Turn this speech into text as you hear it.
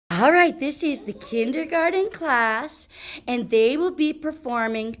All right, this is the kindergarten class, and they will be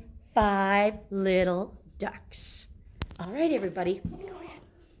performing 5 Little Ducks. All right, everybody, go ahead.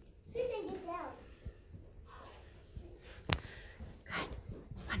 Who's going to get down? Good.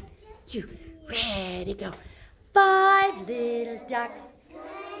 1, 2, ready, go. 5 little ducks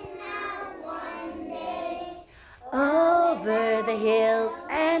Went out one day, over the hills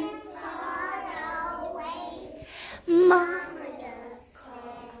and far away. Mama Duck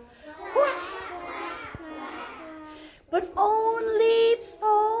called, quack, but only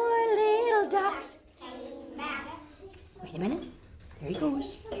 4 little ducks. came back. Wait a minute. There he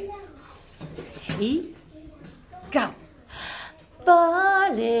goes. Ready? Go. 4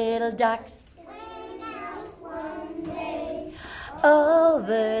 little ducks Went out one day,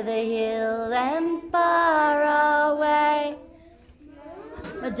 over the hill and far away.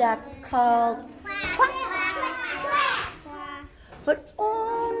 A duck called, quack, quack, quack. but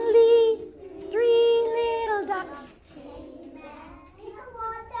only 3 little ducks. Came back. Take a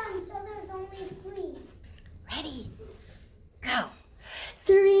lot down, so there's only 3. Ready? Go.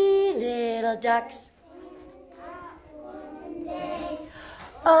 3 little ducks One day,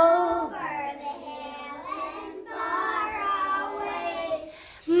 over over the hill and far away.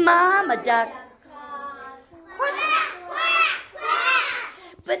 Mama duck, Called, quack, quack, quack.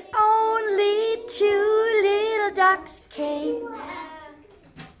 but only 2 little ducks came.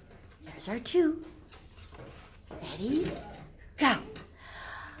 There's our 2. Ready? Go.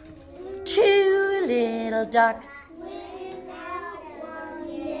 2 little ducks Went out one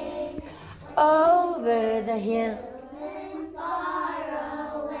day, over the hill. and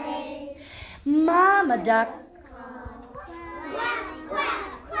far away. Mama duck, Quack,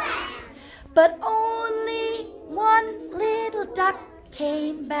 quack, quack. but only 1 little duck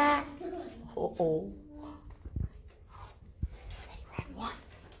came back. Uh-oh. Ready, 1.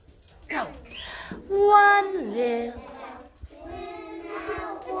 Go. 1 little Went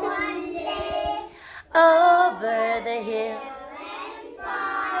out one day, over the hill. and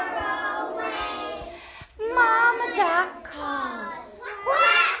far away. Mama duck called,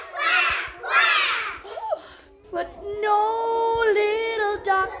 Quack, quack, quack. but no little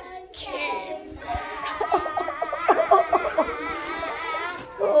ducks came.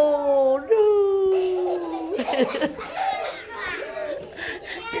 Oh no!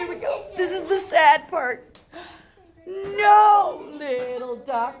 Here we go. This is the sad part. No little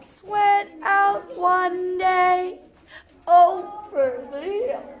ducks went out one day over the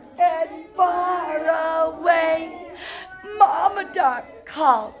hill and far away. Mama duck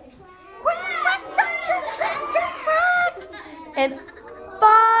called, quack, quack, quack, quack, quack, quack, and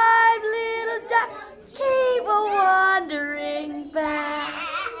 5 little ducks came wandering back.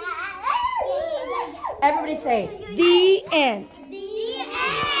 Everybody say, the end. The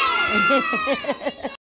end.